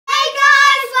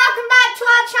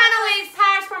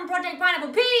Project Pineapple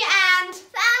P and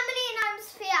family, and I'm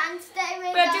Sophia, and today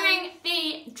we're doing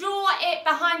the Draw It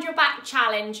Behind Your Back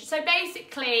challenge. So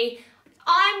basically,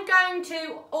 I'm going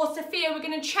to, or Sophia, we're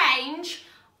going to change.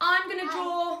 I'm going to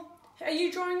draw, are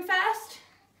you drawing first?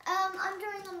 I'm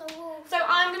drawing on the wall. So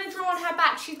I'm going to draw on her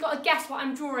back. She's got to guess what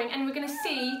I'm drawing, and we're going to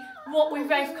see what we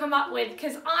both come up with,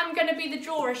 because I'm going to be the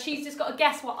drawer. She's just got to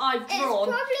guess what I've drawn.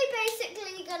 It's probably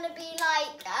basically going to be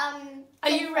like, Are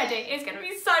you ready? It's going to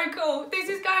be so cool. This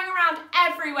is going around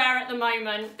everywhere at the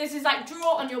moment. This is like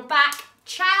Draw on Your Back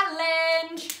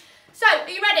challenge. So, are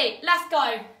you ready? Let's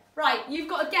go. Right, you've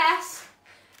got to guess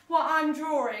what I'm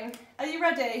drawing. Are you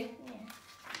ready? Yeah.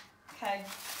 Okay.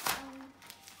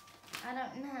 I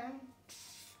don't know.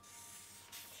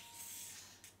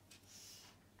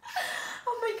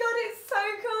 Oh my god, it's so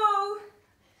cool.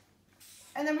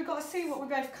 And then we've got to see what we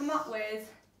both come up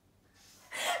with.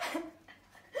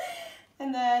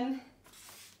 And then,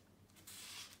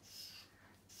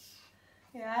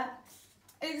 yeah.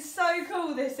 It's so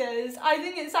cool, this is. I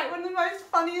think it's like one of the most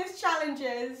funniest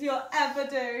challenges you'll ever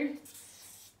do.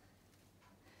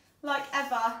 Like,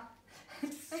 ever.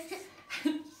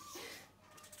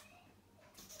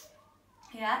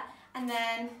 Yeah, and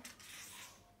then,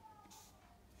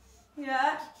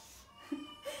 yeah.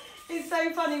 It's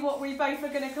so funny what we both are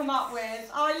going to come up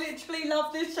with. I literally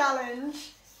love this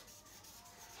challenge.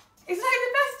 It's like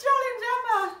the best challenge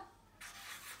ever.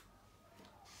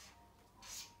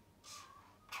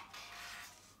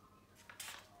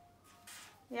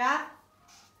 Yeah.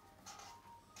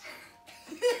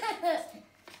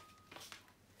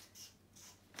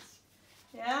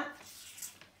 Yeah.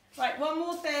 Right, one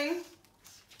more thing.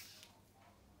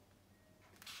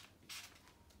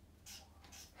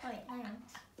 Wait, hang on.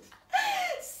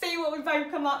 See what we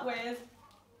both come up with.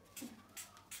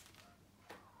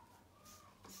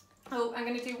 Oh, I'm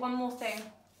going to do one more thing.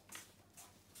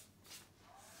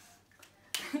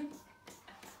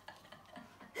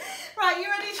 Right, you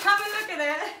ready to have a look at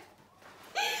it?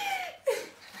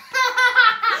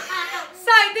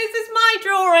 So, this is my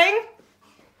drawing.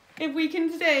 If we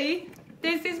can see.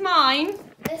 This is mine.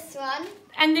 This one.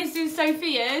 And this is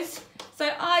Sophia's. So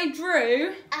I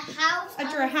drew a house.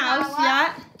 I drew a house,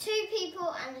 yeah. 2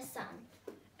 people and a sun.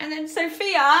 And then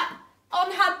Sophia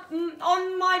on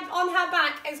her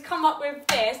back has come up with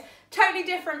this. Totally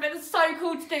different, but it's so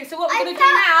cool to do. So what we're gonna do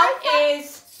now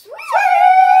is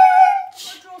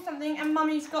switch. Draw something, and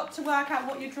Mummy's got to work out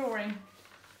what you're drawing.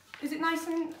 Is it nice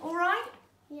and alright?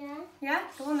 Yeah. Yeah?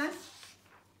 Go on then.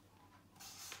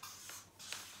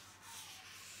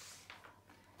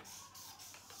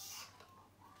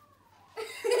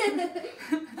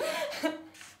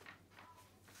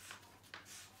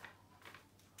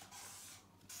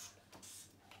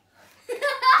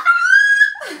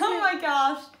 Oh my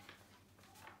gosh.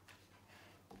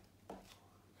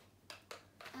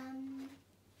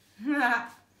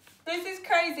 This is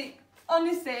crazy.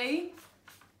 Honestly.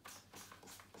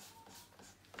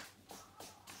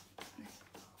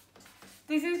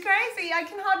 This is crazy. I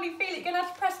can hardly feel it. You're going to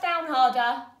have to press down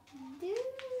harder.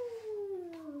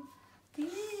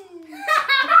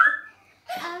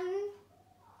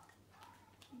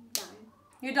 Done.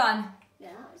 You're done. Yeah,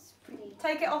 that was pretty.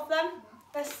 Take it off then.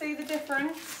 Let's see the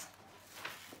difference.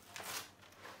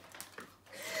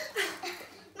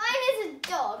 Mine is a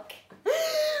dog.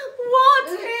 What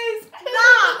is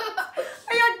that?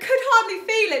 I could hardly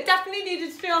feel it. Definitely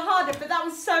needed to feel harder, but that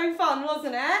was so fun,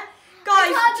 wasn't it?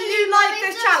 Guys, do you like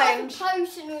this challenge? Like a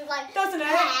potion with like doesn't it?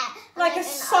 Hair Like a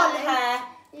sun hair.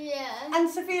 Yeah. And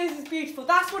Sophia's is beautiful.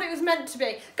 That's what it was meant to be.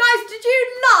 Guys, did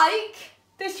you like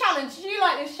this challenge? Did you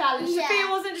like this challenge? Yeah. Sophia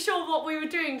wasn't sure what we were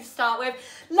doing to start with.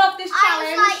 Love this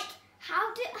challenge. I was like,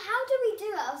 how do we do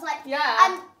it? I was like,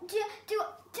 yeah.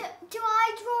 Do I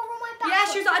draw on my back? Yeah,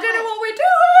 she was like, I don't know what we're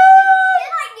doing. Did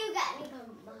like you get any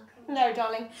marker? No,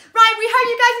 darling. Right, we hope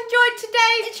you guys enjoyed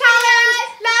today's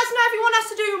challenge. Let us know if you want us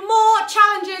to do more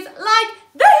challenges like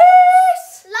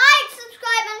this. Like,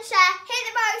 subscribe and share. Hit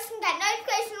the bell and get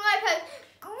notifications when I post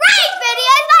great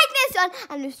videos like this one.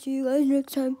 And we'll see you guys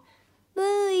next time.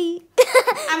 Bye.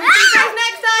 And we'll see you guys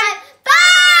next time.